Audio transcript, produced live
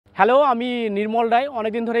Hello, আমি নির্মল রায়।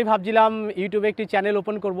 অনেকদিন ধরেই ভাবছিলাম ইউটিউবে একটি চ্যানেল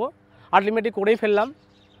ওপেন করব, আলটিমেটলি করেই ফেললাম।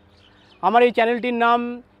 আমার এই চ্যানেলটির নাম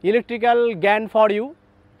ইলেকট্রিক্যাল জ্ঞান ফর ইউ।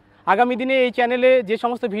 আগামী দিনে এই চ্যানেলে যে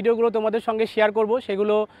সমস্ত ভিডিওগুলো তোমাদের সঙ্গে শেয়ার করব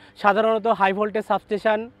সেগুলো সাধারণত high voltage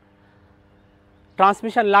substation,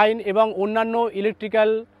 transmission line এবং অন্যান্য ইলেকট্রিক্যাল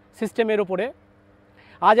সিস্টেমের ওপরে।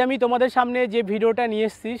 আজ আমি তোমাদের সামনে যে ভিডিওটা নিয়ে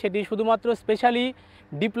এসেছি সেটি শুধুমাত্র স্পেশালি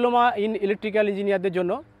ডিপ্লোমা ইন ইলেকট্রিক্যাল ইঞ্জিনিয়ারদের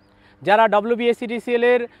জন্য, যারা WBSETCL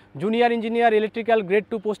এর জুনিয়র ইঞ্জিনিয়ার ইলেকট্রিক্যাল গ্রেড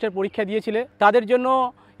 2 পোস্টের পরীক্ষা দিয়েছিলে তাদের জন্য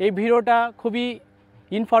এই ভিডিওটা খুবই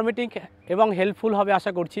ইনফরমেটিভ এবং হেল্পফুল হবে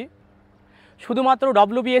আশা করছি। শুধুমাত্র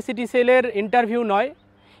WBSETCL এর ইন্টারভিউ নয়,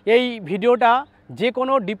 এই ভিডিওটা যে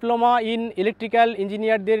কোনো ডিপ্লোমা ইন ইলেকট্রিক্যাল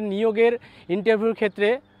ইঞ্জিনিয়ারদের নিয়োগের ইন্টারভিউর ক্ষেত্রে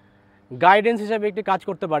গাইডেন্স হিসেবে একটি কাজ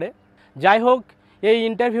করতে পারে। যাই হোক, এই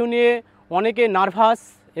ইন্টারভিউ নিয়ে অনেকে নার্ভাস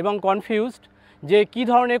এবং কনফিউজড যে কী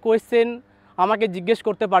ধরনের কোয়েশ্চেন আমাকে জিজ্ঞেস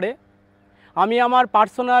করতে পারে। আমি আমার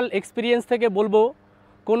পার্সোনাল এক্সপিরিয়েন্স থেকে বলবো,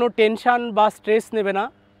 কোনো টেনশান বা স্ট্রেস নেবে না।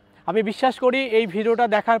 আমি বিশ্বাস করি এই ভিডিওটা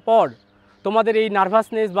দেখার পর তোমাদের এই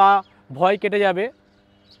নার্ভাসনেস বা ভয় কেটে যাবে।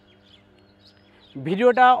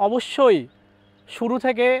 ভিডিওটা অবশ্যই শুরু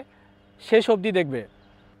থেকে শেষ অবধি দেখবে।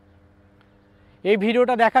 এই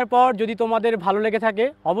ভিডিওটা দেখার পর যদি তোমাদের ভালো লেগে থাকে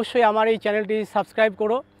অবশ্যই আমার এই চ্যানেলটি সাবস্ক্রাইব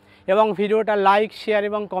করো এবং ভিডিওটা লাইক, শেয়ার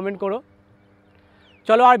এবং কমেন্ট করো।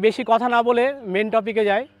 চলো আর বেশি কথা না বলে মেন টপিকে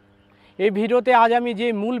যাই। এই ভিডিওতে আজ আমি যে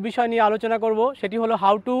মূল বিষয় নিয়ে আলোচনা করব সেটি হলো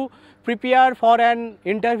how to prepare for an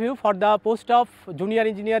interview for the post of junior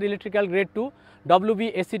engineer electrical grade 2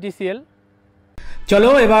 WBSETCL। চলো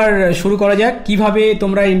এবার শুরু করা যাক কিভাবে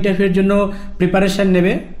তোমরা ইন্টারভিউর জন্য প্রিপারেশান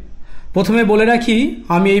নেবে। প্রথমে বলে রাখি,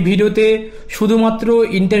 আমি এই ভিডিওতে শুধুমাত্র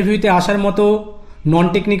ইন্টারভিউতে আসার মতো নন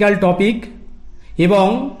টেকনিক্যাল টপিক এবং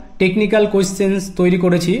টেকনিক্যাল কোয়েশ্চেন্স তৈরি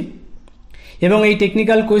করেছি, এবং এই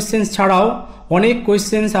টেকনিক্যাল কোয়েশ্চেন্স ছাড়াও অনেক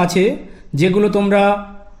কোয়েশ্চেন্স আছে যেগুলো তোমরা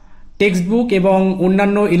টেক্সট বুক এবং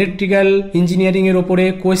অন্যান্য ইলেকট্রিক্যাল ইঞ্জিনিয়ারিংয়ের ওপরে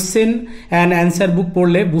কোয়েশ্চেন অ্যান্ড অ্যান্সার বুক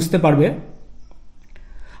পড়লে বুঝতে পারবে।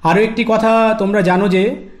 আরও একটি কথা তোমরা জানো যে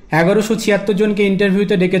 1176 জনকে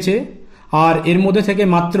ইন্টারভিউতে ডেকেছে, আর এর মধ্যে থেকে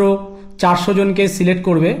মাত্র 400 জনকে সিলেক্ট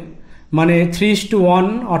করবে, মানে 3:1,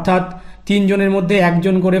 অর্থাৎ 3 জনের মধ্যে 1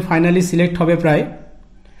 জন করে ফাইনালি সিলেক্ট হবে প্রায়।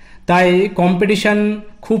 তাই কম্পিটিশান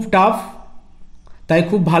খুব টাফ, তাই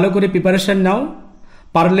খুব ভালো করে প্রিপারেশান নাও।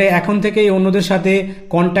 পারলে এখন থেকেই অন্যদের সাথে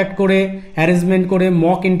কন্ট্যাক্ট করে অ্যারেঞ্জমেন্ট করে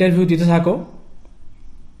মক ইন্টারভিউ দিতে থাকো।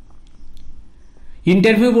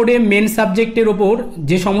 ইন্টারভিউ বোর্ডে মেন সাবজেক্টের ওপর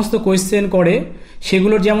যে সমস্ত কোয়েশ্চেন করে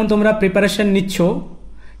সেগুলোর যেমন তোমরা প্রিপারেশান নিচ্ছ,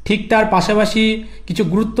 ঠিক তার পাশাপাশি কিছু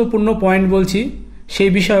গুরুত্বপূর্ণ পয়েন্ট বলছি,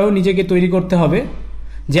 সেই বিষয়েও নিজেকে তৈরি করতে হবে।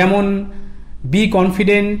 যেমন be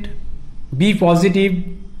confident, B positive,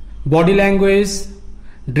 body language,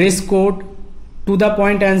 dress code, to the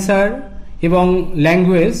point answer এবং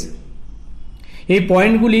ল্যাঙ্গুয়েজ। এই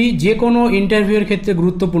পয়েন্টগুলি যে কোনো ইন্টারভিউয়ের ক্ষেত্রে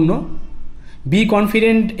গুরুত্বপূর্ণ। বি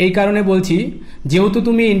কনফিডেন্ট এই কারণে বলছি, যেহেতু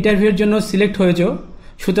তুমি ইন্টারভিউয়ের জন্য সিলেক্ট হয়েছো,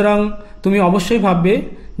 সুতরাং তুমি অবশ্যই ভাববে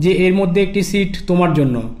যে এর মধ্যে একটি সিট তোমার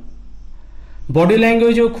জন্য। বডি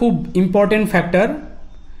ল্যাঙ্গুয়েজও খুব ইম্পর্টেন্ট ফ্যাক্টর।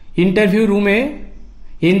 ইন্টারভিউ রুমে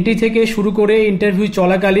এন্ট্রি থেকে শুরু করে ইন্টারভিউ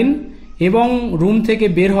চলাকালীন এবং রুম থেকে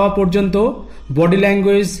বের হওয়া পর্যন্ত বডি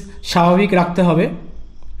ল্যাঙ্গুয়েজ স্বাভাবিক রাখতে হবে।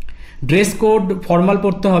 ড্রেস কোড ফর্মাল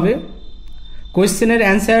পরতে হবে। কোয়েশ্চেনের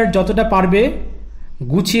অ্যান্সার যতটা পারবে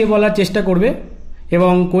গুছিয়ে বলার চেষ্টা করবে,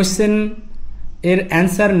 এবং কোয়েশ্চেন এর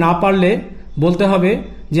অ্যান্সার না পারলে বলতে হবে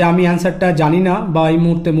যে আমি অ্যান্সারটা জানি না বা এই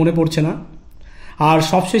মুহূর্তে মনে পড়ছে না। আর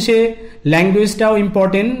সবশেষে ল্যাঙ্গুয়েজটাও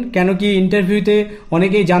ইম্পর্টেন্ট, কেন কি ইন্টারভিউতে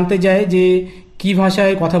অনেকেই জানতে চায় যে কী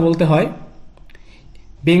ভাষায় কথা বলতে হয়,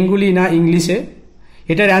 বেঙ্গলি না ইংলিশে।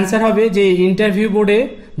 এটার অ্যান্সার হবে যে ইন্টারভিউ বোর্ডে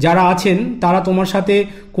যারা আছেন তারা তোমার সাথে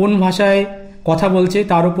কোন ভাষায় কথা বলছে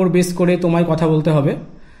তার উপর বেস করে তোমায় কথা বলতে হবে।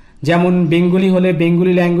 যেমন বেঙ্গলি হলে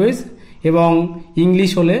বেঙ্গলি ল্যাঙ্গুয়েজ এবং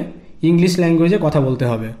ইংলিশ হলে ইংলিশ ল্যাঙ্গুয়েজে কথা বলতে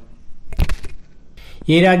হবে।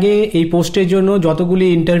 এর আগে এই পোস্টের জন্য যতগুলি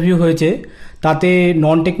ইন্টারভিউ হয়েছে তাতে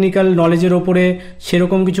নন টেকনিক্যাল নলেজের ওপরে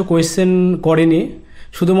সেরকম কিছু কোয়েশ্চেন করেনি,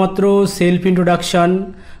 শুধুমাত্র সেলফ ইন্ট্রোডাকশান,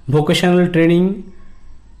 ভোকেশনাল ট্রেনিং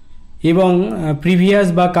এবং প্রিভিয়াস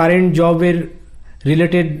বা কারেন্ট জবের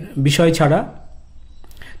রিলেটেড বিষয় ছাড়া।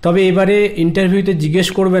 তবে এবারে ইন্টারভিউতে জিজ্ঞেস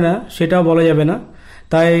করবে না সেটাও বলা যাবে না।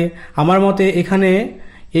 তাই আমার মতে এখানে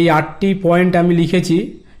এই 8টি পয়েন্ট আমি লিখেছি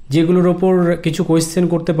যেগুলোর ওপর কিছু কোয়েশ্চেন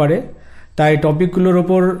করতে পারে, তাই টপিকগুলোর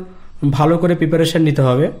ওপর ভালো করে প্রিপারেশান নিতে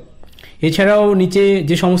হবে। এছাড়াও নিচে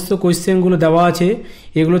যে সমস্ত কোয়েশ্চেনগুলো দেওয়া আছে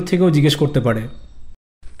এগুলোর থেকেও জিজ্ঞেস করতে পারে।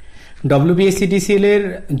 WBSETCL এর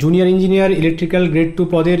জুনিয়র ইঞ্জিনিয়ার ইলেকট্রিক্যাল গ্রেড 2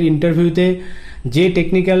 পদের ইন্টারভিউতে যে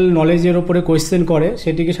টেকনিক্যাল নলেজের ওপরে কোয়েশ্চেন করে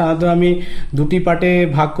সেটিকে সাধারণত আমি দুটি পার্টে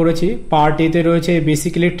ভাগ করেছি। পার্ট এতে রয়েছে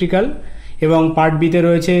বেসিক ইলেকট্রিক্যাল এবং পার্ট বিতে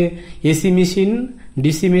রয়েছে এসি মেশিন,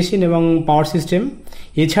 ডিসি মেশিন এবং পাওয়ার সিস্টেম।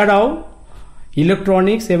 এছাড়াও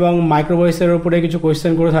ইলেকট্রনিক্স এবং মাইক্রোভয়েসের উপরে কিছু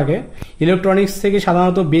কোয়েশ্চেন করে থাকে। ইলেকট্রনিক্স থেকে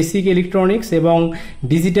সাধারণত বেসিক ইলেকট্রনিক্স এবং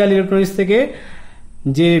ডিজিটাল ইলেকট্রনিক্স থেকে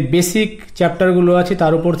যে বেসিক চ্যাপ্টারগুলো আছে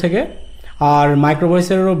তার উপর থেকে, আর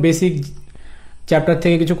মাইক্রোভয়েসেরও বেসিক চ্যাপ্টার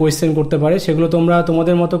থেকে কিছু কোয়েশ্চেন করতে পারে। সেগুলো তোমরা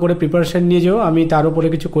তোমাদের মতো করে প্রিপারেশন নিয়ে যাও, আমি তার উপরে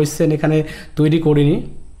কিছু কোয়েশ্চেন এখানে তৈরি করিনি।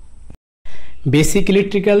 বেসিক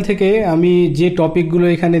ইলেকট্রিক্যাল থেকে আমি যে টপিকগুলো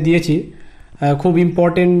এখানে দিয়েছি খুব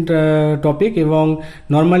ইম্পর্টেন্ট টপিক, এবং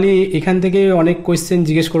নর্মালি এখান থেকে অনেক কোয়েশ্চেন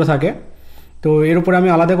জিজ্ঞেস করে থাকে। তো এর উপরে আমি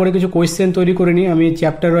আলাদা করে কিছু কোয়েশ্চেন তৈরি করিনি, আমি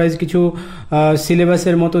চ্যাপ্টার ওয়াইজ কিছু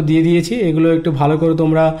সিলেবাসের মতো দিয়ে দিয়েছি। এগুলো একটু ভালো করে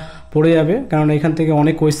তোমরা পড়ে যাবে, কারণ এখান থেকে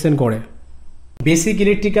অনেক কোয়েশ্চেন করে। বেসিক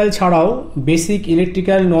ইলেকট্রিক্যাল ছাড়াও বেসিক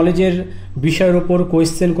ইলেকট্রিক্যাল নলেজের বিষয়ের ওপর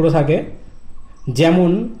কোয়েশ্চেন করে থাকে। যেমন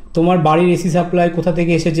তোমার বাড়ির এসি সাপ্লাই কোথা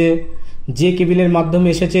থেকে এসেছে, যে কেবিলের মাধ্যমে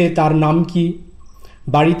এসেছে তার নাম কি,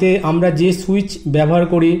 বাড়িতে আমরা যে সুইচ ব্যবহার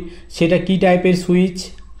করি সেটা কি টাইপের সুইচ,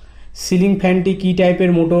 সিলিং ফ্যানটি কি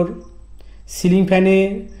টাইপের মোটর, সিলিং ফ্যানে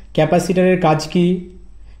ক্যাপাসিটারের কাজ কি,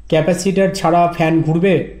 ক্যাপাসিটার ছাড়া ফ্যান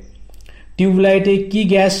ঘুরবে, টিউবলাইটে কি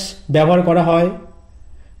গ্যাস ব্যবহার করা হয়,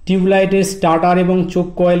 টিউবলাইটের স্টার্টার এবং চোখ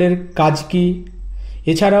কয়েলের কাজ কি।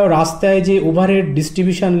 এছাড়াও রাস্তায় যে ওভারহেড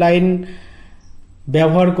ডিস্ট্রিবিউশন লাইন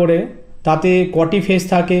ব্যবহার করে তাতে কটি ফেজ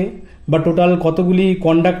থাকে বা টোটাল কতগুলি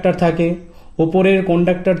কন্ডাক্টর থাকে, ওপরের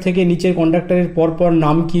কন্ডাক্টর থেকে নিচের কন্ডাক্টরের পরপর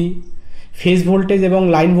নাম কি, ফেজ ভোল্টেজ এবং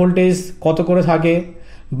লাইন ভোল্টেজ কত করে থাকে,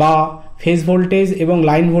 বা ফেজ ভোল্টেজ এবং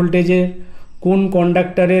লাইন ভোল্টেজের কোন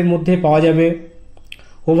কন্ডাক্টরের মধ্যে পাওয়া যাবে,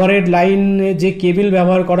 ওভারহেড লাইনে যে কেবল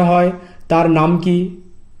ব্যবহার করা হয় তার নাম কি,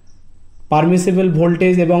 পারমিসিবল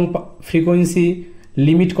ভোল্টেজ এবং ফ্রিকোয়েন্সি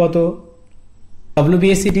লিমিট কত।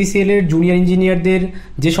 WBSETCL এর জুনিয়র ইঞ্জিনিয়ারদের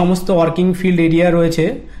যে সমস্ত ওয়ার্কিং ফিল্ড এরিয়া রয়েছে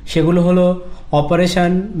সেগুলো হলো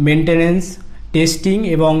অপারেশন, মেনটেন্যান্স, টেস্টিং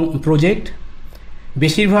এবং প্রজেক্ট।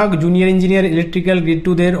 বেশিরভাগ junior engineer electrical grade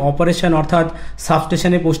 2দের operation অর্থাৎ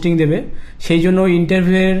সাবস্টেশনে পোস্টিং দেবে। সেই জন্য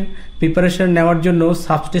ইন্টারভিউয়ের প্রিপারেশন নেওয়ার জন্য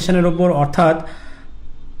সাবস্টেশনের ওপর অর্থাৎ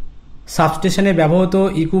সাবস্টেশনে ব্যবহৃত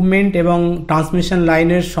ইকুইপমেন্ট এবং ট্রান্সমিশন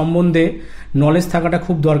লাইনের সম্বন্ধে নলেজ থাকাটা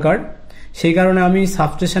খুব দরকার। সেই কারণে আমি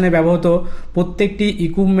সাবস্টেশনে ব্যবহৃত প্রত্যেকটি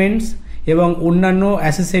ইকুইপমেন্টস এবং অন্যান্য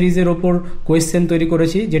অ্যাসেসরিজের ওপর কোয়েশ্চেন তৈরি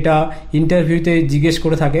করেছি, যেটা ইন্টারভিউতে জিজ্ঞেস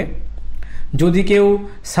করে থাকে। যদি কেউ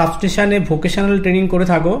সাবস্টেশনে ভোকেশনাল ট্রেনিং করে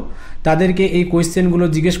থাকো তাদেরকে এই কোয়েশ্চেনগুলো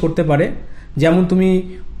জিজ্ঞেস করতে পারে, যেমন তুমি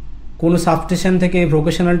কোনো সাবস্টেশন থেকে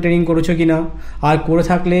ভোকেশনাল ট্রেনিং করেছো কিনা, আর করে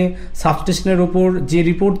থাকলে সাবস্টেশনের ওপর যে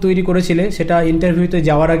রিপোর্ট তৈরি করেছিলে সেটা ইন্টারভিউতে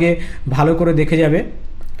যাওয়ার আগে ভালো করে দেখে যাবে।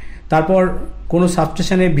 তারপর কোনো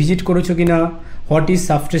সাবস্টেশনে ভিজিট করেছো কিনা, হোয়াট ইজ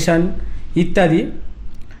সাবস্টেশন ইত্যাদি।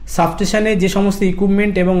 সাবস্টেশনে যে সমস্ত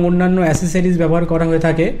ইকুইপমেন্ট এবং অন্যান্য অ্যাসেসরিজ ব্যবহার করা হয়ে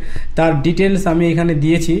থাকে তার ডিটেলস আমি এখানে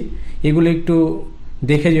দিয়েছি, এগুলো একটু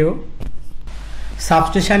দেখে যেও।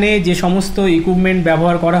 সাবস্টেশনে যে সমস্ত ইকুইপমেন্ট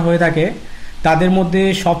ব্যবহার করা হয়ে থাকে তাদের মধ্যে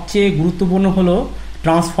সবচেয়ে গুরুত্বপূর্ণ হলো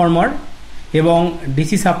ট্রান্সফরমার এবং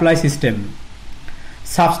DC supply system.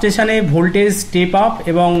 সাবস্টেশনে voltage step up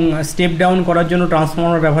এবং স্টেপ ডাউন করার জন্য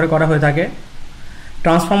ট্রান্সফরমার ব্যবহার করা হয়ে থাকে।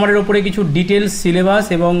 ট্রান্সফরমারের উপরে কিছু ডিটেলস, সিলেবাস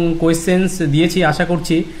এবং কোয়েশ্চেন্স দিয়েছি, আশা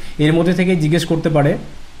করছি এর মধ্যে থেকে জিজ্ঞেস করতে পারে।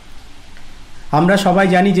 আমরা সবাই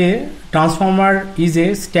জানি যে transformer is a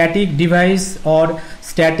static device or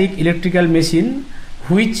static electrical machine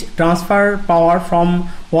which transfer power from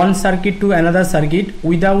one circuit to another circuit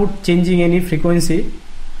without changing any frequency।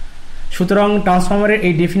 সুতরাং ট্রান্সফরমারের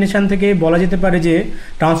এই ডেফিনেশন থেকে বলা যেতে পারে যে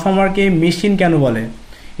ট্রান্সফরমারকে মেশিন কেন বলে।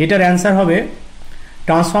 এটার অ্যান্সার হবে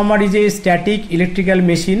transformer is a static electrical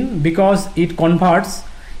machine because it converts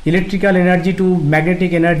electrical energy two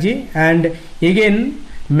magnetic energy and again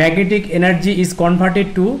magnetic energy is converted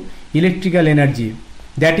to electrical energy.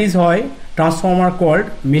 That is why transformer called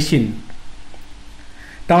machine.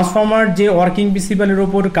 Transformer যে working প্রিন্সিপালের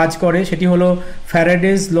ওপর কাজ করে সেটি হলো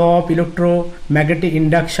ফ্যারাডেজ law of electromagnetic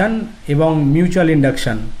induction এবং mutual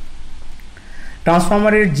induction.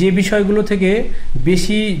 ট্রান্সফরমারের যে বিষয়গুলো থেকে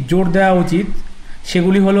বেশি জোর দেওয়া উচিত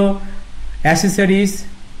সেগুলি হলো accessories,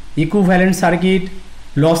 equivalent circuit,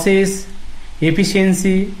 losses,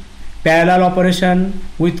 efficiency, parallel operation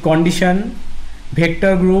with condition,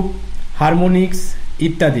 vector group, harmonics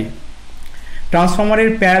ইত্যাদি। ট্রান্সফরমারের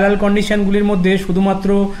প্যারালাল কন্ডিশনগুলির মধ্যে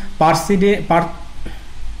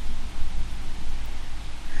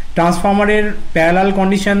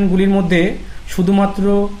শুধুমাত্র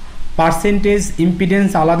পার্সেন্টেজ ইম্পিডেন্স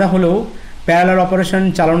আলাদা হলেও প্যারালাল অপারেশন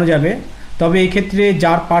চালানো যাবে। তবে এক্ষেত্রে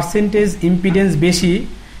যার পার্সেন্টেজ ইম্পিডেন্স বেশি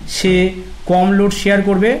সে কম লোড শেয়ার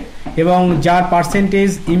করবে এবং যার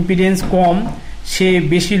পার্সেন্টেজ ইম্পিডেন্স কম সে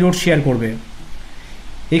বেশি লোড শেয়ার করবে।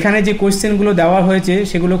 এখানে যে কোয়েশ্চেনগুলো দেওয়া হয়েছে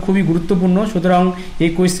সেগুলো খুবই গুরুত্বপূর্ণ, সুতরাং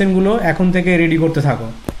এই কোয়েশ্চেনগুলো এখন থেকে রেডি করতে থাকো।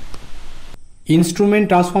 ইনস্ট্রুমেন্ট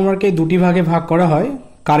ট্রান্সফর্মারকে দুটি ভাগে ভাগ করা হয়,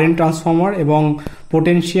 কারেন্ট ট্রান্সফর্মার এবং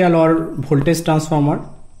potential or voltage transformer.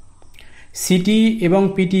 City এবং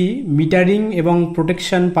পিটি মিটারিং এবং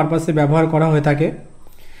প্রোটেকশন পারপাসে ব্যবহার করা হয়ে থাকে।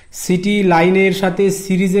 সিটি লাইনের সাথে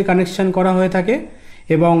সিরিজে কানেকশন করা হয়ে থাকে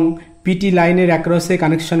এবং পিটি লাইনের অ্যাক্রসে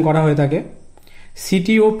কানেকশন করা হয়ে থাকে।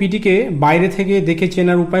 সিটি ও পিটিকে বাইরে থেকে দেখে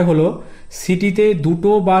চেনার উপায় হলো সিটিতে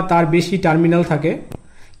দুটো বা তার বেশি টার্মিনাল থাকে,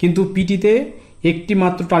 কিন্তু পিটিতে একটি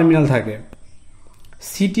মাত্র টার্মিনাল থাকে।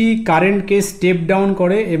 সিটি কারেন্টকে স্টেপ ডাউন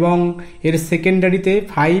করে এবং এর সেকেন্ডারিতে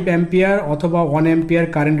 5 অ্যাম্পিয়ার অথবা 1 অ্যাম্পিয়ার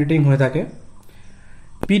কারেন্ট রেটিং হয়ে থাকে।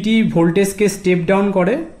 পিটি ভোল্টেজকে স্টেপ ডাউন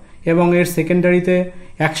করে এবং এর সেকেন্ডারিতে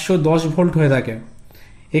 110 ভোল্ট হয়ে থাকে।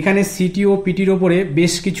 এখানে সিটি ও পিটির ওপরে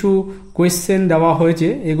বেশ কিছু কোয়েশ্চেন দেওয়া হয়েছে,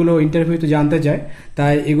 এগুলো ইন্টারভিউতে জানতে চায়,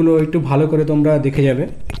 তাই এগুলো একটু ভালো করে তোমরা দেখে যাবে।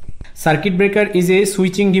 Circuit breaker is a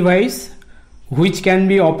switching device which can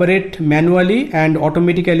be operate manually and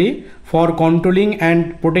automatically for controlling and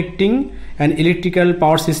protecting an electrical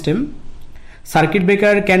power system. Circuit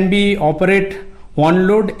breaker can be operate on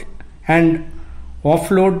load and off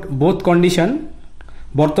load both condition.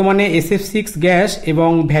 বর্তমানে SF6 gas এবং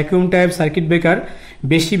vacuum type circuit breaker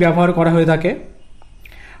বেশি ব্যবহার করা হয়ে থাকে,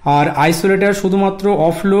 আর isolator শুধুমাত্র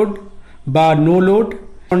of load বা no load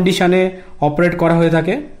কন্ডিশনে অপারেট করা হয়ে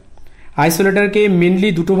থাকে। আইসোলেটরকে মেনলি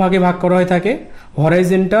দুটো ভাগে ভাগ করা হয়ে থাকে,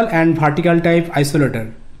 horizontal and vertical type isolator.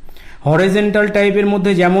 Horizontal টাইপের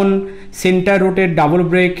মধ্যে যেমন centre রোটেড double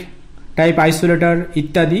break type isolator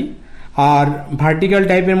ইত্যাদি, আর ভার্টিক্যাল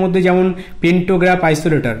টাইপের মধ্যে যেমন পেন্টোগ্রাফ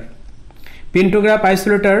আইসোলেটর। পেন্টোগ্রাফ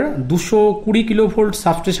আইসোলেটর 220 কিলোভোল্ট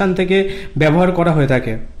সাবস্টেশন থেকে ব্যবহার করা হয়ে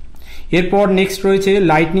থাকে। এরপর নেক্সট রয়েছে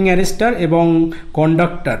লাইটনিং অ্যারেস্টার এবং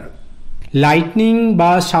কন্ডাক্টর। লাইটনিং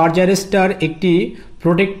বা সার্জ অ্যারেস্টার একটি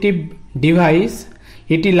প্রোটেক্টিভ ডিভাইস।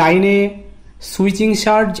 এটি লাইনে সুইচিং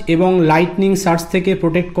সার্জ এবং লাইটনিং সার্জ থেকে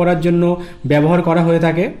প্রোটেক্ট করার জন্য ব্যবহার করা হয়ে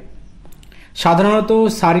থাকে। সাধারণত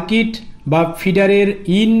সার্কিট বা ফিডারের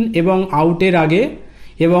ইন এবং আউটের আগে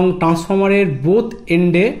এবং ট্রান্সফরমারের বোথ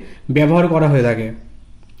এন্ডে ব্যবহার করা হয়ে থাকে।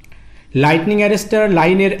 লাইটনিং অ্যারেস্টার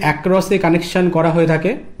লাইনের অ্যাক্রসে কানেকশন করা হয়ে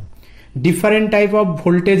থাকে। ডিফারেন্ট টাইপ অফ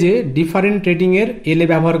ভোল্টেজে ডিফারেন্ট রেটিংয়ের এলএ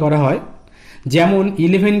ব্যবহার করা হয়, যেমন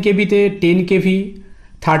 11 কেভিতে 10 কেভি,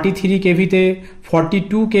 33 কেভিতে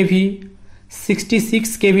 42 কেভি, 66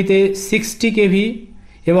 কেভিতে 60 কেভি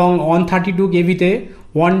এবং 132 কেভিতে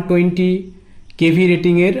 120 কেভি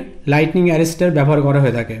রেটিংয়ের লাইটনিং অ্যারেস্টার ব্যবহার করা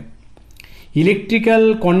হয়ে থাকে। ইলেকট্রিক্যাল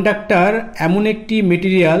কন্ডাক্টর এমন একটি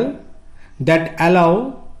material that allow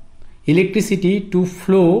electricity two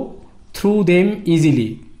flow through them easily.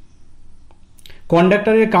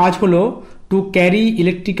 কন্ডাক্টরের কাজ হলো to carry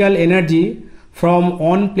electrical energy from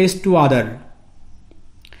one place to other.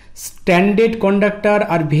 Standard conductor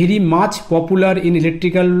are very much popular in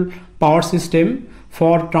electrical power system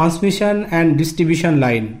for transmission and distribution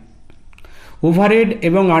line. Overhead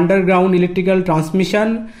এবং underground electrical transmission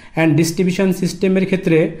and distribution সিস্টেমের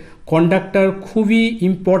ক্ষেত্রে conductor খুবই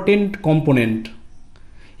important component.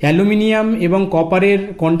 Aluminium এবং কপারের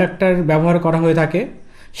conductor ব্যবহার করা হয়ে থাকে।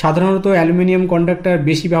 সাধারণত অ্যালুমিনিয়াম কন্ডাক্টর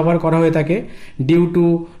বেশি ব্যবহার করা হয়ে থাকে due to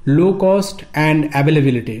low cost and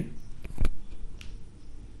availability.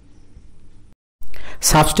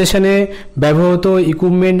 সাবস্টেশনে ব্যবহৃত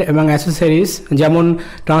ইকুইপমেন্ট এবং অ্যাসেসরিজ যেমন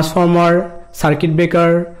transformer, circuit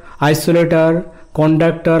breaker, isolator,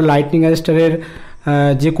 conductor, lightning অ্যারেস্টারের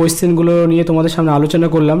যে কোয়েশ্চেনগুলো নিয়ে তোমাদের সামনে আলোচনা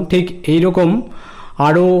করলাম, ঠিক এইরকম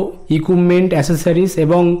আরও ইকুইপমেন্ট, অ্যাসেসরিজ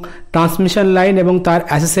এবং ট্রান্সমিশন লাইন এবং তার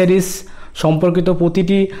অ্যাসেসরিজ সম্পর্কিত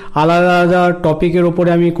প্রতিটি আলাদা আলাদা টপিকের ওপরে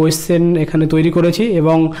আমি কোয়েশ্চেন এখানে তৈরি করেছি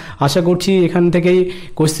এবং আশা করছি এখান থেকেই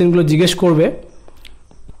কোয়েশ্চেনগুলো জিজ্ঞেস করবে।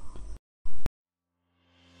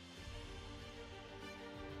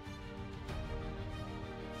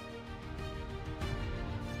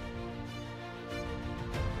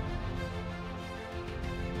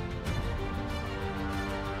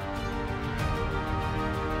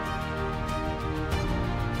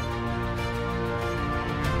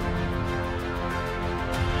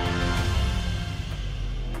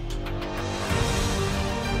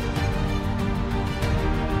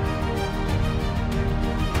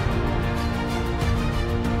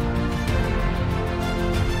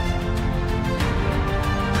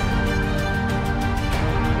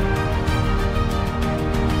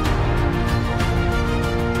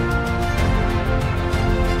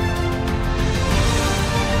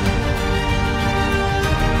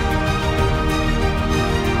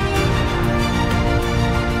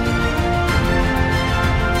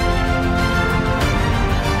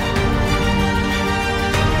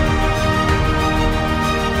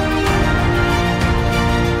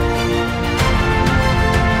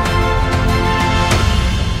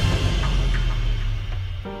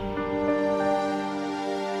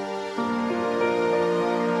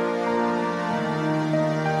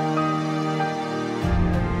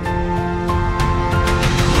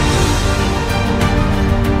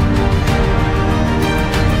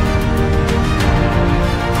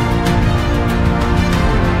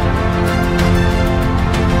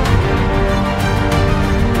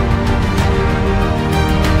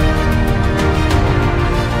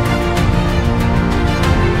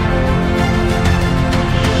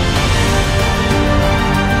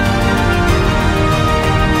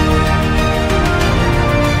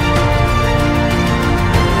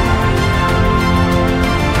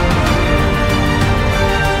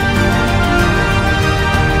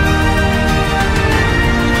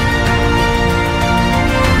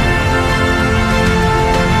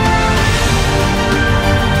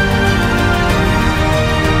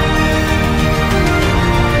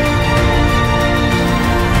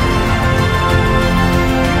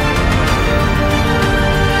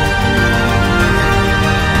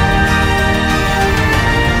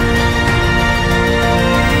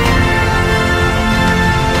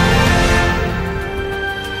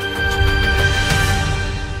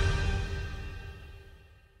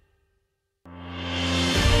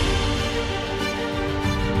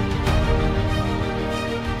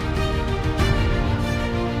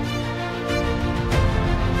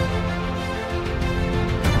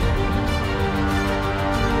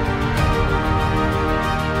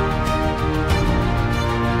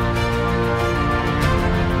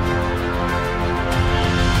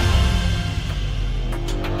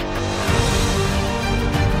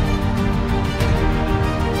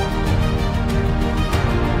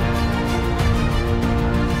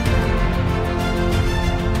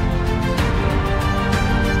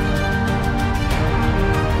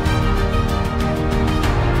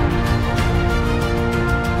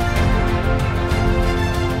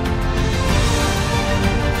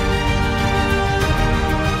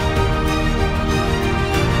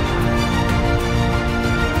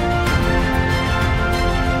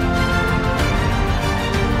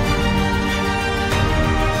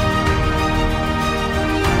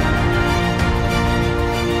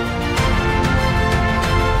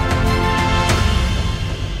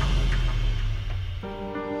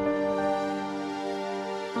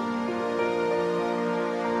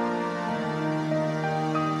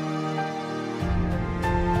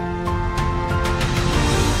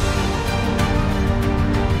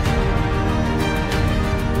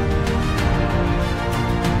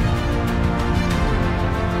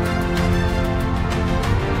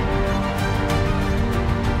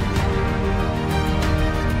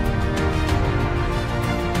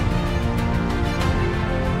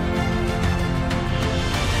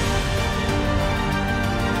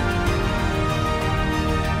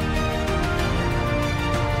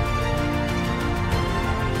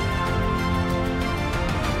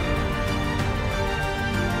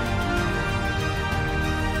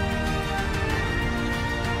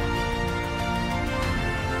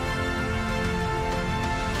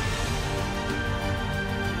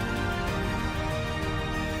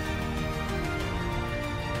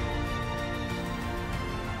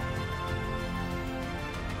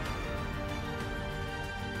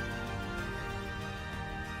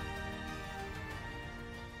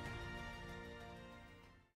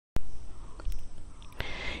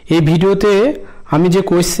 এই ভিডিওতে আমি যে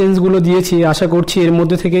কোয়েশ্চেন্সগুলো দিয়েছি আশা করছি এর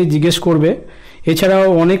মধ্যে থেকে জিজ্ঞেস করবে। এছাড়াও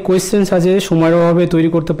অনেক কোয়েশ্চেন্স আছে সময়ের অভাবে তৈরি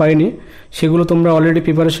করতে পারিনি, সেগুলো তোমরা অলরেডি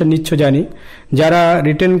প্রিপারেশন নিচ্ছ জানি। যারা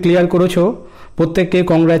রিটেন ক্লিয়ার করেছো প্রত্যেককে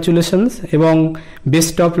কংগ্রাচুলেশনস এবং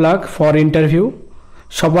best of luck for interview.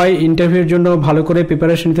 সবাই ইন্টারভিউর জন্য ভালো করে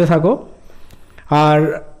প্রিপারেশন নিতে থাকো। আর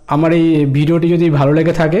আমার এই ভিডিওটি যদি ভালো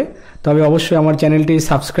লেগে থাকে তবে অবশ্যই আমার চ্যানেলটি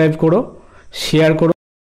সাবস্ক্রাইব করো, শেয়ার করো।